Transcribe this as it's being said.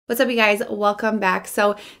What's up, you guys? Welcome back.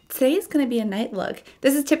 So today is going to be a night look.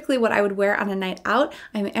 This is typically what I would wear on a night out.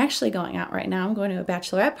 I'm actually going out right now. I'm going to a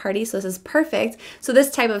bachelorette party, so this is perfect. So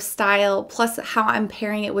this type of style, plus how I'm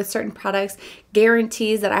pairing it with certain products,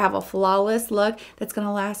 guarantees that I have a flawless look that's going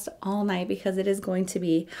to last all night because it is going to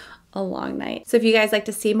be a long night. So if you guys like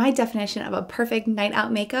to see my definition of a perfect night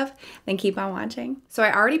out makeup, then keep on watching. So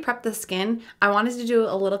I already prepped the skin. I wanted to do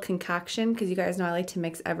a little concoction because you guys know I like to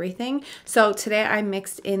mix everything. So today I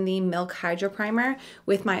mixed in the Milk Hydro Primer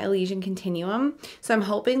with my Elysian Continuum. So I'm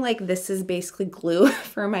hoping like this is basically glue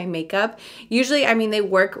for my makeup. Usually, I mean, they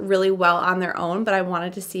work really well on their own, but I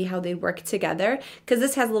wanted to see how they'd work together because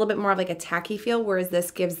this has a little bit more of like a tacky feel, whereas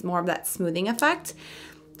this gives more of that smoothing effect.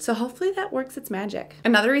 So hopefully that works its magic.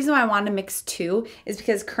 Another reason why I wanted to mix two is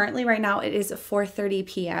because currently right now it is 4:30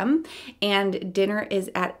 p.m. and dinner is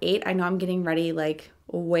at 8. I know I'm getting ready like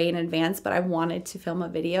way in advance, but I wanted to film a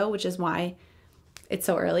video, which is why it's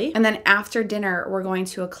so early. And then after dinner, we're going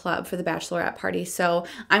to a club for the bachelorette party. So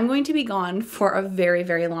I'm going to be gone for a very,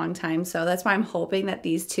 very long time. So that's why I'm hoping that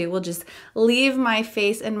these two will just leave my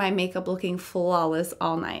face and my makeup looking flawless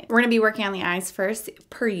all night. We're gonna be working on the eyes first,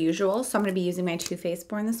 per usual. So I'm gonna be using my Too Faced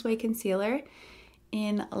Born This Way concealer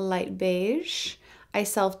in light beige. I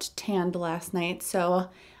self-tanned last night, so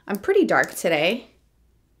I'm pretty dark today.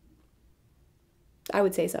 I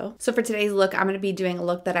would say so. So for today's look, I'm going to be doing a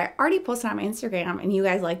look that I already posted on my Instagram and you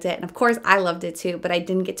guys liked it. And of course I loved it too, but I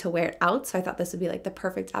didn't get to wear it out. So I thought this would be like the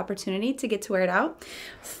perfect opportunity to get to wear it out.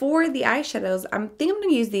 For the eyeshadows, I think I'm going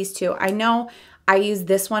to use these two. I know I use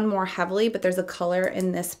this one more heavily, but there's a color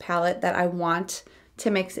in this palette that I want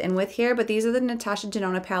to mix in with here. But these are the Natasha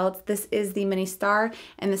Denona palettes. This is the Mini Star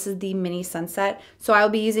and this is the Mini Sunset. So I'll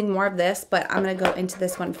be using more of this, but I'm going to go into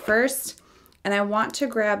this one first. And I want to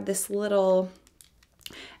grab this little...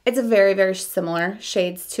 It's a very, very similar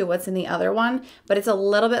shades to what's in the other one, but it's a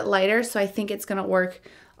little bit lighter, so I think it's going to work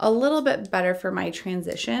a little bit better for my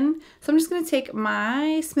transition. So I'm just going to take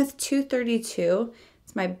my Smith 232.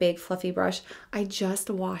 It's my big fluffy brush. I just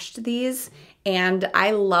washed these, and I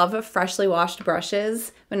love freshly washed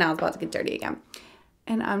brushes, but now it's about to get dirty again.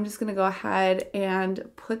 And I'm just going to go ahead and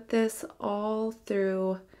put this all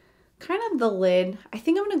through kind of the lid. I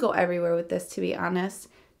think I'm going to go everywhere with this, to be honest.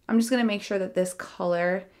 I'm just going to make sure that this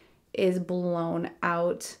color is blown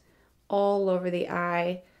out all over the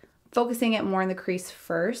eye, focusing it more in the crease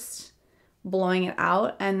first, blowing it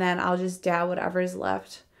out, and then I'll just dab whatever is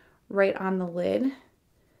left right on the lid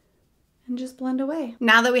and just blend away.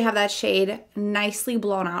 Now that we have that shade nicely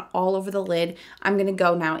blown out all over the lid, I'm going to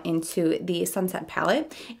go now into the Sunset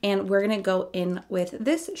palette, and we're going to go in with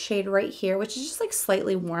this shade right here, which is just like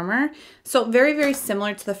slightly warmer. So very, very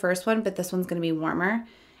similar to the first one, but this one's going to be warmer.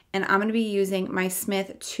 And I'm going to be using my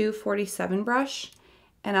Smith 247 brush,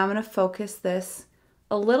 and I'm going to focus this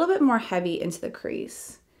a little bit more heavy into the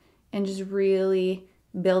crease and just really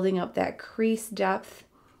building up that crease depth.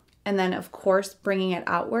 And then of course bringing it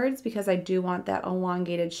outwards because I do want that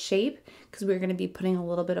elongated shape because we're going to be putting a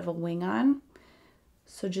little bit of a wing on.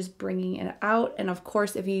 So just bringing it out. And of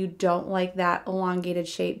course, if you don't like that elongated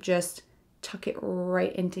shape, just tuck it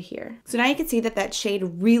right into here. So now you can see that that shade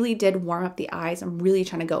really did warm up the eyes. I'm really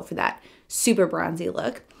trying to go for that super bronzy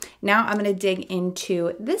look. Now I'm going to dig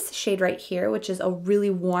into this shade right here, which is a really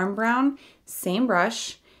warm brown, same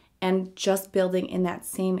brush, and just building in that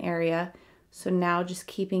same area. So now just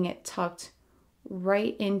keeping it tucked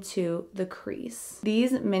right into the crease.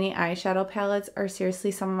 These mini eyeshadow palettes are seriously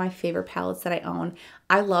some of my favorite palettes that I own.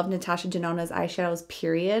 I love Natasha Denona's eyeshadows,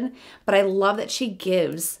 period, but I love that she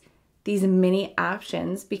gives these mini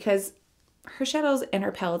options because her shadows and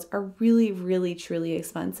her palettes are really, really, truly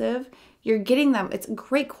expensive. You're getting them, it's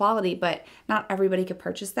great quality, but not everybody could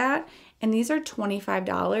purchase that. And these are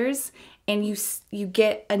 $25 and you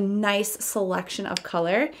get a nice selection of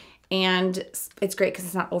color, and it's great because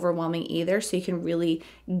it's not overwhelming either. So you can really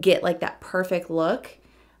get like that perfect look.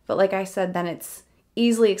 But like I said, then it's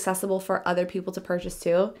easily accessible for other people to purchase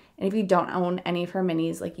too. And if you don't own any of her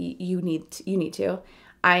minis, like you need to.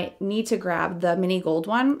 I need to grab the mini gold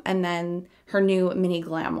one and then her new mini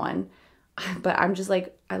glam one. But I'm just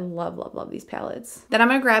like, I love, love, love these palettes. Then I'm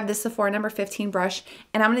going to grab this Sephora number 15 brush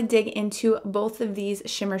and I'm going to dig into both of these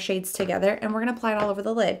shimmer shades together and we're going to apply it all over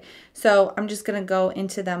the lid. So I'm just going to go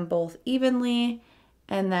into them both evenly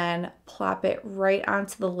and then plop it right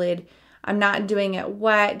onto the lid. I'm not doing it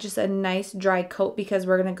wet, just a nice dry coat because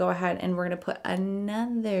we're going to go ahead and we're going to put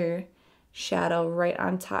another shadow right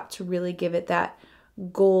on top to really give it that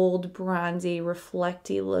gold, bronzy,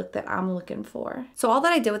 reflecty look that I'm looking for. So all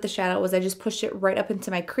that I did with the shadow was I just pushed it right up into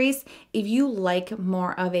my crease. If you like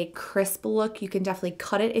more of a crisp look, you can definitely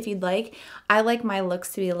cut it if you'd like. I like my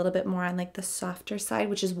looks to be a little bit more on like the softer side,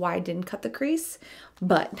 which is why I didn't cut the crease.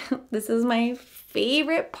 But this is my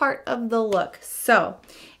favorite part of the look. So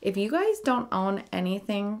if you guys don't own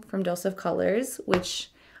anything from Dose of Colors, which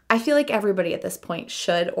I feel like everybody at this point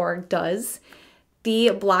should or does,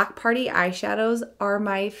 the Block Party eyeshadows are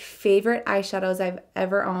my favorite eyeshadows I've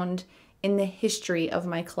ever owned in the history of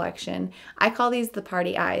my collection. I call these the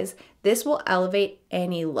party eyes. This will elevate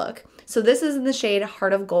any look. So this is in the shade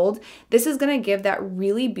Heart of Gold. This is gonna give that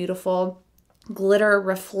really beautiful glitter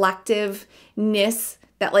reflectiveness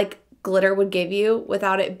that like glitter would give you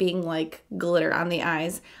without it being like glitter on the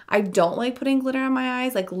eyes. I don't like putting glitter on my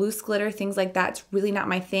eyes, like loose glitter, things like that. It's really not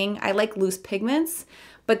my thing. I like loose pigments,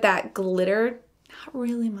 but that glitter, not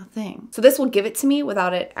really my thing. So this will give it to me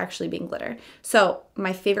without it actually being glitter. So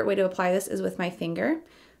my favorite way to apply this is with my finger.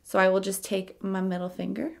 So I will just take my middle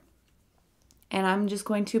finger and I'm just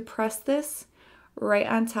going to press this right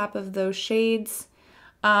on top of those shades.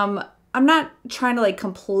 I'm not trying to like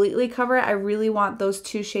completely cover it. I really want those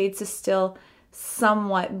two shades to still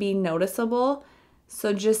somewhat be noticeable.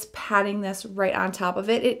 So just patting this right on top of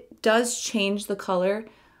it. It does change the color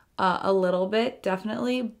a little bit,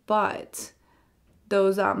 definitely, but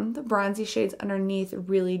those the bronzy shades underneath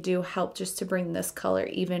really do help just to bring this color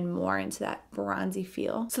even more into that bronzy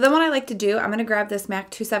feel. So then what I like to do, I'm gonna grab this MAC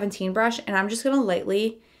 217 brush and I'm just gonna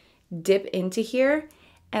lightly dip into here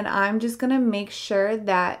and I'm just gonna make sure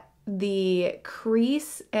that the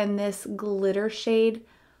crease and this glitter shade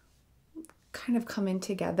kind of come in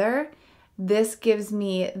together. This gives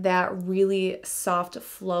me that really soft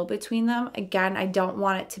flow between them. Again, I don't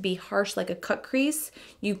want it to be harsh like a cut crease.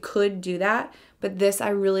 You could do that, but this, I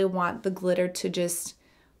really want the glitter to just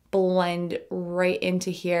blend right into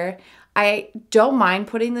here. I don't mind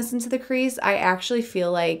putting this into the crease. I actually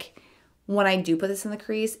feel like when I do put this in the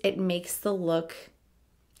crease, it makes the look,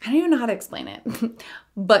 I don't even know how to explain it,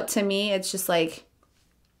 but to me, it's just like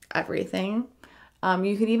everything.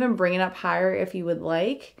 You could even bring it up higher if you would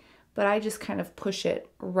like, but I just kind of push it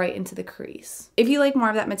right into the crease. If you like more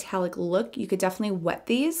of that metallic look, you could definitely wet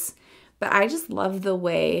these, but I just love the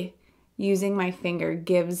way using my finger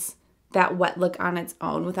gives that wet look on its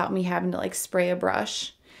own without me having to like spray a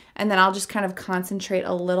brush. And then I'll just kind of concentrate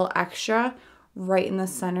a little extra right in the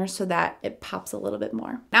center so that it pops a little bit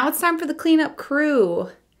more. Now it's time for the cleanup crew.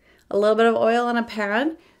 A little bit of oil on a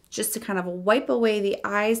pad just to kind of wipe away the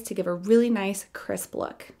eyes to give a really nice crisp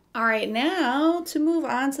look. All right, now to move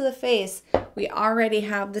on to the face. We already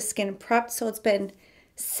have the skin prepped, so it's been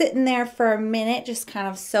sitting there for a minute, just kind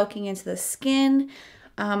of soaking into the skin.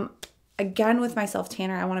 Again, with my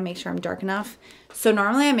self-tanner, I want to make sure I'm dark enough. So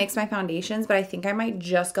normally I mix my foundations, but I think I might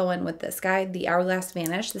just go in with this guy, the Hourglass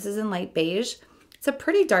Vanish. This is in light beige. It's a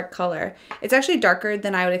pretty dark color. It's actually darker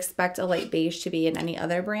than I would expect a light beige to be in any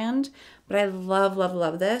other brand, but I love, love,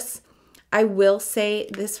 love this. I will say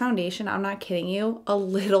this foundation, I'm not kidding you, a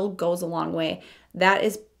little goes a long way. That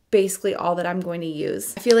is basically all that I'm going to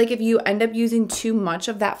use. I feel like if you end up using too much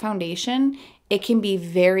of that foundation, it can be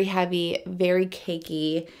very heavy, very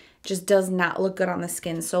cakey, just does not look good on the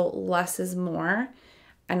skin. So less is more.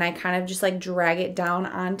 And I kind of just like drag it down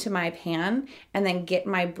onto my pan and then get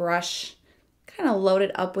my brush kind of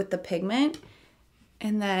loaded up with the pigment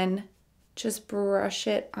and then just brush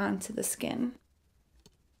it onto the skin.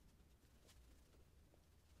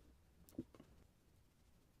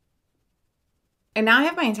 And now I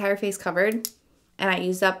have my entire face covered and I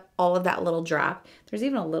used up all of that little drop. There's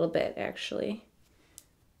even a little bit actually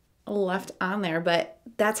left on there, but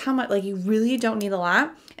that's how much, like, you really don't need a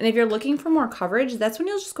lot. And if you're looking for more coverage, that's when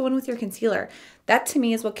you'll just go in with your concealer. That to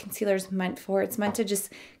me is what concealer is meant for. It's meant to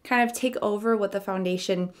just kind of take over what the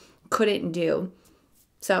foundation couldn't do.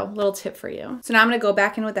 So little tip for you. So now I'm going to go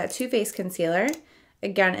back in with that Too Faced concealer,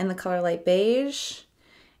 again in the color light beige.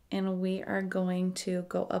 And we are going to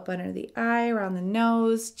go up under the eye, around the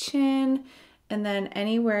nose, chin, and then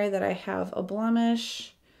anywhere that I have a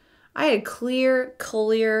blemish. I had clear,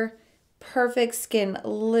 perfect skin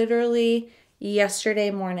literally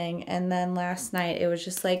yesterday morning, and then last night it was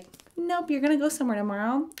just like, nope, you're gonna go somewhere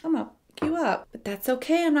tomorrow. I'm gonna pick you up. But that's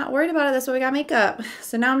okay, I'm not worried about it. That's why we got makeup.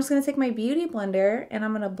 So now I'm just gonna take my beauty blender and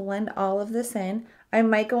I'm gonna blend all of this in. I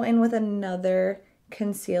might go in with another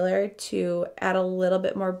concealer to add a little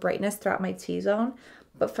bit more brightness throughout my T-zone.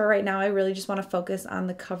 But for right now, I really just want to focus on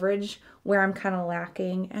the coverage where I'm kind of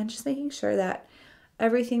lacking and just making sure that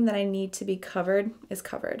everything that I need to be covered is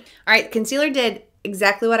covered. All right, concealer did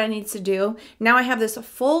exactly what I need to do. Now I have this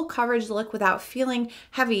full coverage look without feeling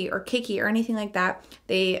heavy or cakey or anything like that.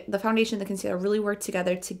 The foundation and the concealer really work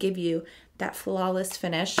together to give you that flawless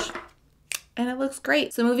finish. And it looks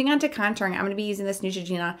great. So moving on to contouring, I'm going to be using this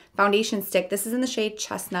Neutrogena foundation stick. This is in the shade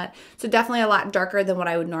Chestnut. So definitely a lot darker than what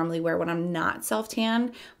I would normally wear when I'm not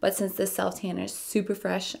self-tanned. But since this self-tan is super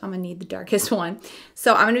fresh, I'm going to need the darkest one.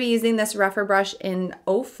 So I'm going to be using this rougher brush in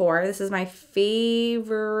 04. This is my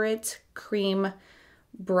favorite cream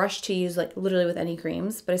brush to use, like literally with any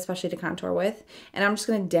creams, but especially to contour with. And I'm just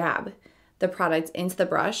going to dab the product into the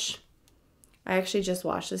brush. I actually just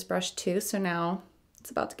washed this brush too, so now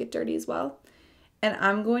it's about to get dirty as well. And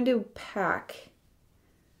I'm going to pack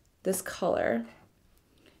this color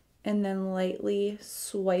and then lightly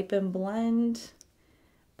swipe and blend,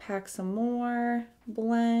 pack some more,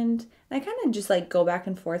 blend. And I kind of just like go back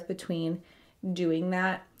and forth between doing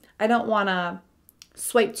that. I don't want to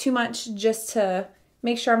swipe too much just to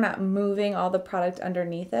make sure I'm not moving all the product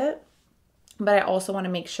underneath it. But I also want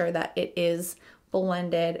to make sure that it is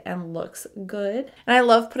blended and looks good. And I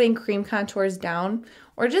love putting cream contours down,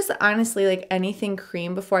 or just honestly like anything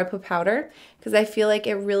cream before I put powder, because I feel like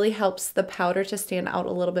it really helps the powder to stand out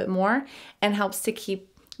a little bit more and helps to keep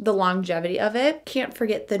the longevity of it. Can't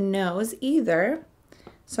forget the nose either.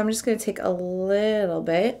 So I'm just going to take a little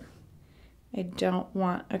bit. I don't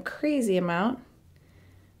want a crazy amount,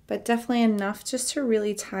 but definitely enough just to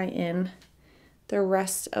really tie in the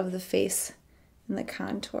rest of the face and the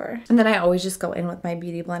contour. And then I always just go in with my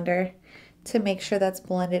beauty blender to make sure that's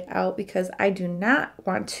blended out, because I do not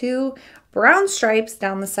want 2 brown stripes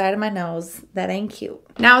down the side of my nose. That ain't cute.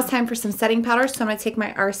 Now it's time for some setting powder. So I'm going to take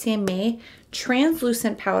my RCMA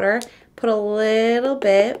translucent powder, put a little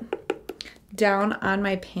bit down on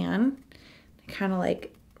my pan, kind of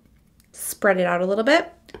like spread it out a little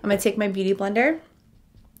bit. I'm going to take my beauty blender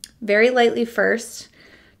very lightly first,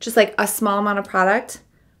 just like a small amount of product.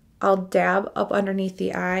 I'll dab up underneath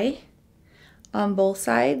the eye on both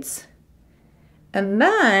sides. And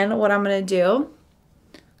then what I'm going to do,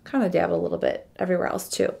 kind of dab a little bit everywhere else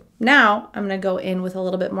too. Now I'm going to go in with a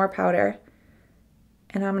little bit more powder,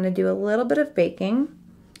 and I'm going to do a little bit of baking.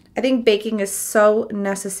 I think baking is so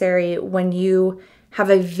necessary when you have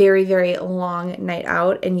a very, very long night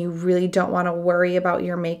out and you really don't want to worry about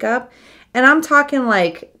your makeup. And I'm talking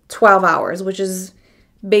like 12 hours, which is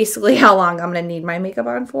basically how long I'm going to need my makeup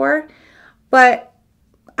on for. But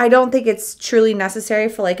I don't think it's truly necessary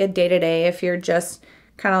for like a day-to-day if you're just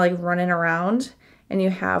kind of like running around and you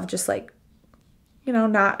have just like, you know,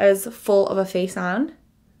 not as full of a face on.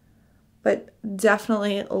 But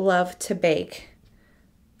definitely love to bake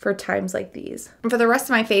for times like these. And for the rest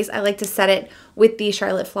of my face, I like to set it with the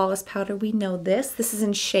Charlotte Flawless powder. We know this. This is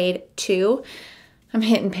in shade 2. I'm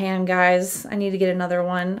hitting pan, guys. I need to get another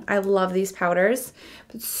one. I love these powders,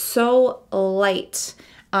 but so light.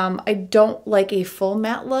 I don't like a full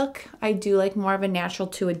matte look. I do like more of a natural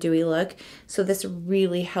to a dewy look. So this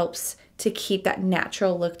really helps to keep that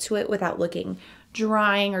natural look to it without looking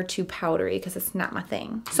drying or too powdery, because it's not my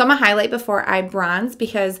thing. So I'm gonna highlight before I bronze,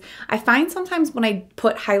 because I find sometimes when I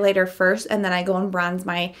put highlighter first and then I go and bronze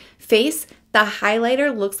my face, the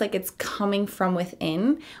highlighter looks like it's coming from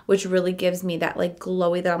within, which really gives me that like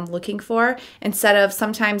glowy that I'm looking for. Instead of,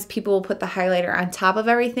 sometimes people will put the highlighter on top of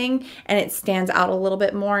everything and it stands out a little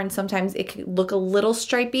bit more, and sometimes it can look a little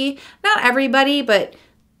stripey. Not everybody, but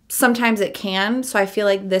sometimes it can. So I feel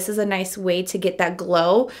like this is a nice way to get that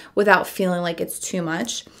glow without feeling like it's too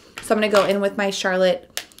much. So I'm gonna go in with my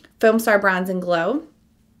Charlotte Filmstar Bronze and Glow,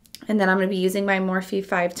 and then I'm gonna be using my Morphe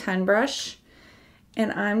 510 brush.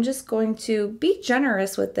 And I'm just going to be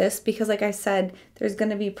generous with this because, like I said, there's going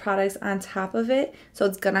to be products on top of it. So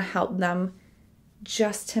it's going to help them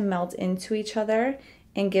just to melt into each other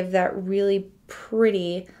and give that really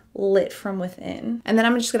pretty lit from within. And then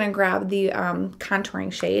I'm just going to grab the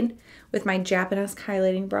contouring shade with my Japanese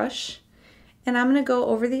highlighting brush. And I'm going to go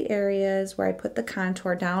over the areas where I put the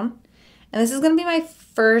contour down. And this is going to be my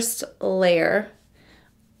first layer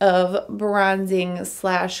of bronzing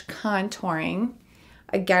slash contouring.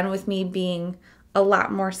 Again, with me being a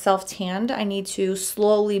lot more self-tanned, I need to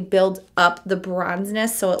slowly build up the bronzeness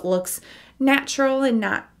so it looks natural and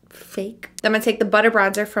not fake. Then I'm going to take the Butter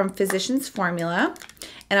Bronzer from Physicians Formula,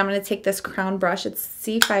 and I'm going to take this crown brush, it's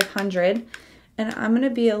C500, and I'm going to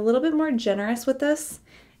be a little bit more generous with this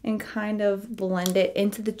and kind of blend it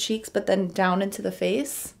into the cheeks but then down into the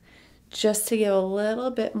face just to give a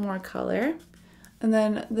little bit more color. And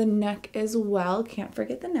then the neck as well, can't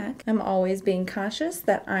forget the neck. I'm always being conscious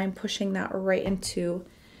that I'm pushing that right into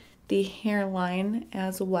the hairline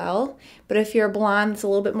as well. But if you're a blonde, it's a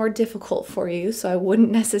little bit more difficult for you, so I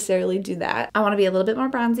wouldn't necessarily do that. I want to be a little bit more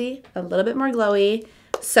bronzy, a little bit more glowy.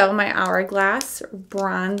 So my Hourglass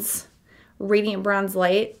bronze, Radiant Bronze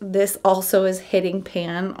Light. This also is hitting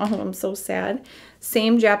pan. Oh, I'm so sad.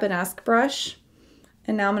 Same Japanese brush.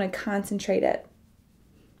 And now I'm going to concentrate it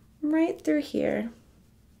right through here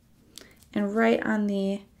and right on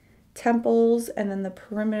the temples, and then the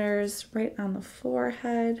perimeters right on the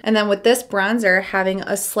forehead. And then with this bronzer, having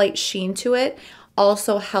a slight sheen to it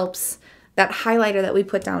also helps that highlighter that we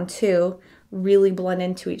put down too really blend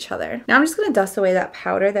into each other. Now I'm just gonna dust away that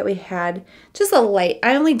powder that we had, just a light.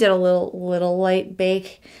 I only did a little light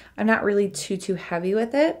bake. I'm not really too heavy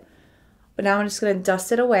with it, but now I'm just gonna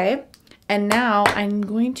dust it away. And now I'm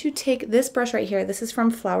going to take this brush right here. This is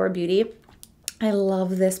from Flower Beauty. I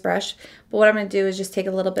love this brush, but what I'm going to do is just take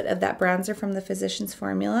a little bit of that bronzer from the Physicians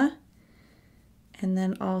Formula and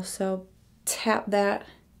then also tap that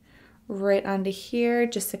right onto here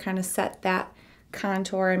just to kind of set that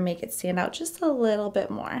contour and make it stand out just a little bit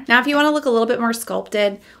more. Now, if you want to look a little bit more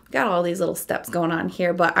sculpted, we got all these little steps going on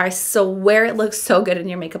here, but I swear it looks so good in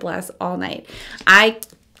your makeup last all night.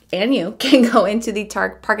 And you can go into the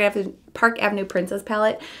Tarte Park Avenue Princess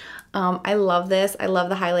palette. I love this. I love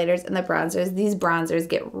the highlighters and the bronzers. These bronzers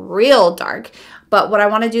get real dark, but what I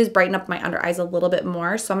want to do is brighten up my under eyes a little bit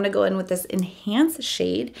more. So I'm going to go in with this Enhance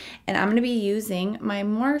shade, and I'm going to be using my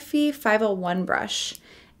Morphe 501 brush.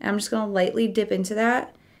 And I'm just going to lightly dip into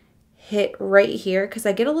that, hit right here because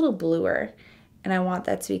I get a little bluer and I want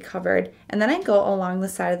that to be covered. And then I go along the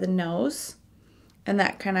side of the nose, and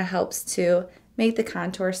that kind of helps to make the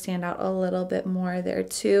contour stand out a little bit more there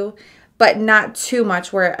too. But not too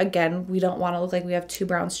much where, again, we don't want to look like we have two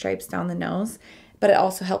brown stripes down the nose. But it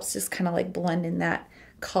also helps just kind of like blend in that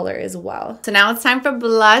color as well. So now it's time for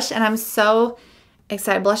blush, and I'm so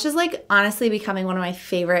excited. Blush is like honestly becoming one of my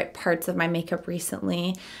favorite parts of my makeup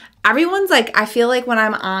recently. Everyone's like, I feel like when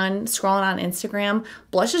I'm scrolling on Instagram,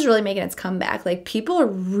 blush is really making its comeback. Like people are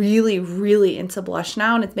really into blush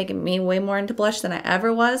now, and it's making me way more into blush than I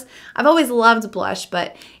ever was. I've always loved blush,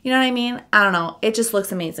 but you know what I mean? I don't know. It just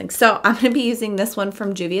looks amazing. So I'm going to be using this one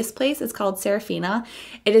from Juvias Place. It's called Sarafina.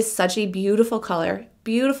 It is such a beautiful color,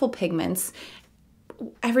 beautiful pigments.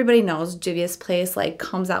 Everybody knows Juvia's Place like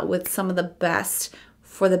comes out with some of the best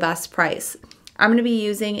for the best price. I'm going to be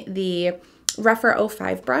using the Rephr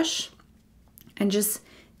 05 brush and just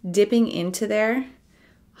dipping into there.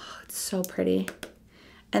 Oh, it's so pretty.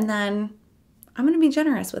 And then I'm going to be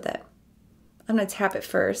generous with it. I'm going to tap it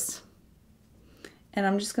first, and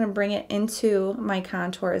I'm just going to bring it into my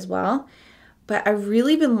contour as well. But I've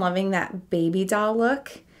really been loving that baby doll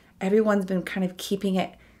look. Everyone's been kind of keeping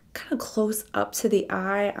it kind of close up to the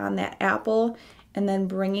eye on that apple and then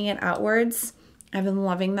bringing it outwards. I've been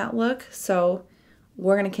loving that look, so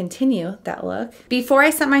we're going to continue that look. Before I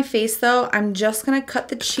set my face though, I'm just going to cut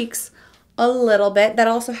the cheeks a little bit. That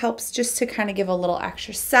also helps just to kind of give a little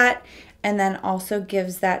extra set, and then also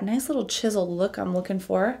gives that nice little chiseled look I'm looking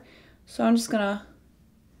for. So I'm just going to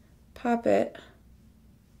pop it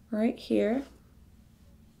right here.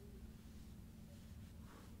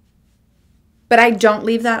 But I don't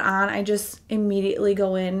leave that on. I just immediately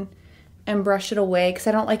go in and brush it away because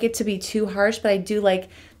I don't like it to be too harsh, but I do like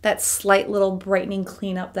that slight little brightening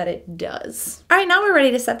cleanup that it does. All right, now we're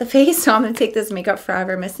ready to set the face. So I'm going to take this Makeup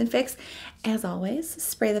Forever Mist and Fix. As always,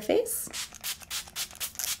 spray the face.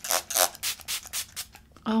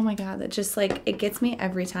 Oh my God, that just like, it gets me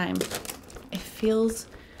every time. It feels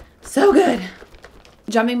so good.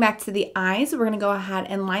 Jumping back to the eyes, we're going to go ahead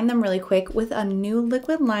and line them really quick with a new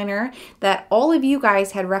liquid liner that all of you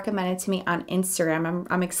guys had recommended to me on Instagram.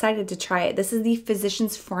 I'm excited to try it. This is the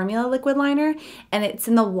Physicians Formula liquid liner, and it's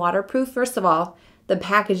in the waterproof. First of all, the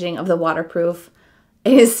packaging of the waterproof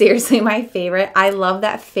is seriously my favorite. I love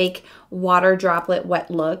that fake water droplet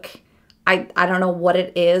wet look. I don't know what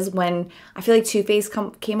it is. When I feel like Too Faced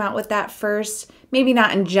came out with that first, maybe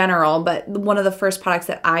not in general, but one of the first products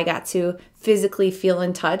that I got to physically feel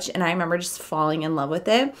and touch, and I remember just falling in love with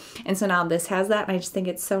it. And so now this has that, and I just think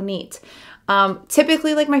it's so neat.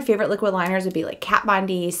 Typically, like my favorite liquid liners would be like Kat Von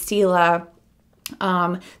D, Stila,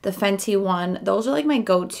 the Fenty one. Those are like my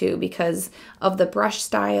go-to because of the brush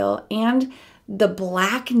style and the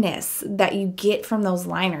blackness that you get from those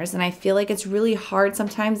liners. And I feel like it's really hard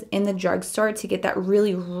sometimes in the drugstore to get that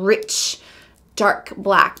really rich, dark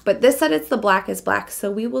black. But this said it's the blackest black, so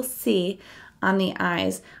we will see on the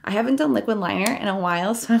eyes. I haven't done liquid liner in a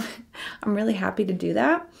while, so I'm really happy to do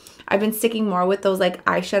that. I've been sticking more with those like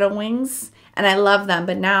eyeshadow wings, and I love them,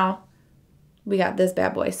 but now we got this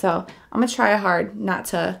bad boy. So I'm gonna try hard not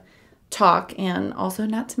to talk and also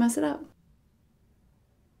not to mess it up.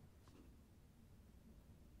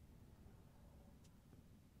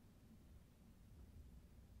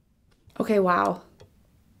 Okay, wow.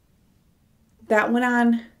 That went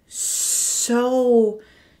on so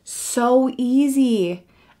easy.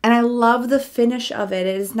 And I love the finish of it.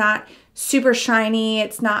 It is not super shiny.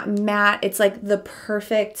 It's not matte. It's like the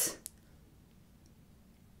perfect...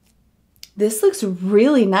 This looks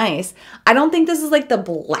really nice. I don't think this is like the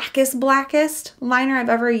blackest liner I've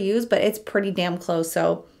ever used, but it's pretty damn close.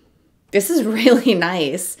 So this is really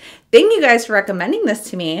nice. Thank you guys for recommending this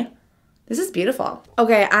to me. This is beautiful.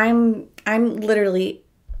 Okay, I'm literally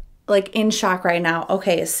like in shock right now.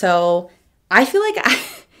 Okay, so I feel like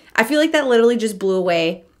I feel like that literally just blew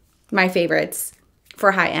away my favorites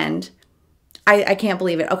for high end. I can't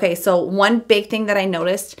believe it. Okay, so one big thing that I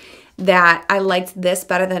noticed that I liked this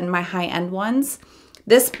better than my high end ones.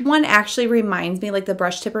 This one actually reminds me, like the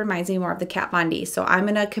brush tip reminds me more of the Kat Von D. So I'm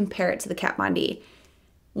gonna compare it to the Kat Von D.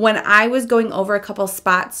 When I was going over a couple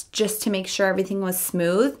spots just to make sure everything was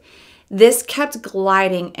smooth, this kept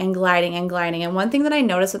gliding and gliding and gliding. And one thing that I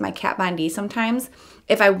noticed with my Kat Von D sometimes,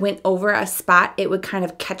 if I went over a spot, it would kind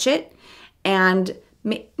of catch it and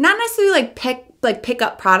not necessarily like pick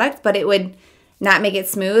up product, but it would not make it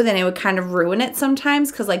smooth and it would kind of ruin it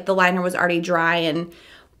sometimes because like the liner was already dry.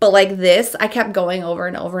 But like this, I kept going over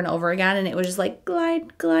and over and over again and it was just like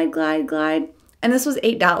glide, glide, glide, glide. And this was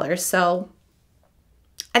 $8, so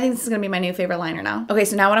I think this is going to be my new favorite liner now. Okay,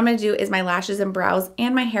 so now what I'm going to do is my lashes and brows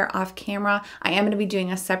and my hair off camera. I am going to be doing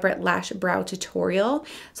a separate lash brow tutorial.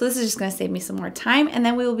 So this is just going to save me some more time. And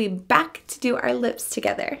then we will be back to do our lips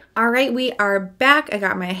together. All right, we are back. I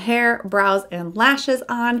got my hair, brows, and lashes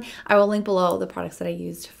on. I will link below the products that I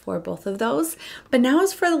used for both of those. But now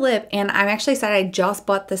it's for the lip. And I'm actually excited. I just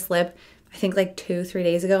bought this lip, I think like 2-3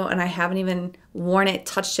 days ago. And I haven't even worn it,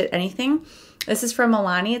 touched it, anything. This is from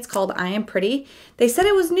Milani. It's called I Am Pretty. They said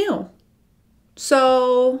it was new.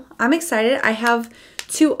 So I'm excited. I have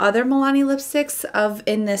 2 other Milani lipsticks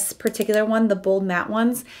in this particular one, the bold matte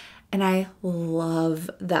ones, and I love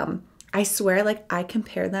them. I swear, like I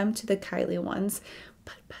compare them to the Kylie ones,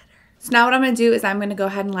 but better. So now what I'm going to do is I'm going to go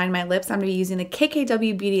ahead and line my lips. I'm going to be using the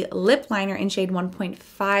KKW Beauty Lip Liner in shade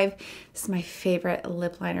 1.5. This is my favorite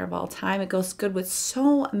lip liner of all time. It goes good with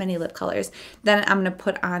so many lip colors. Then I'm going to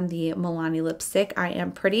put on the Milani lipstick, I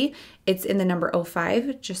Am Pretty. It's in the number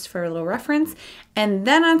 05, just for a little reference. And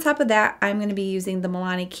then on top of that, I'm going to be using the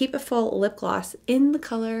Milani Keep It Full lip gloss in the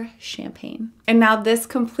color Champagne. And now this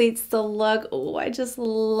completes the look. Oh, I just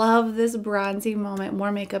love this bronzy moment.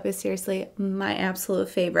 More makeup is seriously my absolute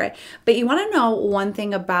favorite. But you want to know one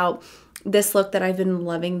thing about this look that I've been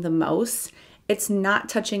loving the most? It's not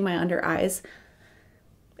touching my under eyes.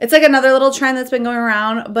 It's like another little trend that's been going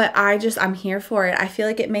around, but I'm here for it. I feel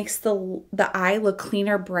like it makes the eye look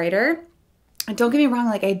cleaner, brighter. And don't get me wrong,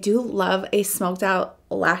 like I do love a smoked out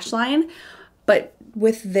lash line, but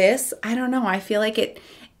with this, I don't know. I feel like it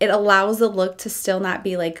allows the look to still not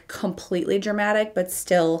be like completely dramatic, but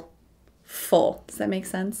still full. Does that make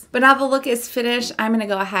sense? But now the look is finished. I'm gonna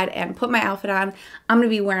go ahead and put my outfit on. I'm gonna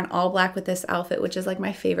be wearing all black with this outfit, which is like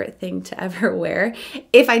my favorite thing to ever wear.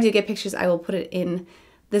 If I do get pictures, I will put it in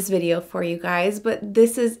this video for you guys, but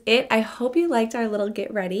this is it. I hope you liked our little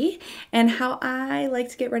get ready and how I like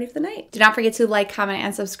to get ready for the night. Do not forget to like, comment,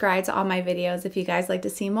 and subscribe to all my videos if you guys like to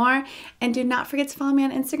see more. And do not forget to follow me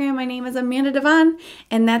on Instagram. My name is Amanda Devon,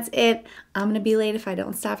 and that's it. I'm gonna be late if I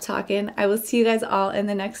don't stop talking. I will see you guys all in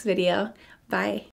the next video. Bye.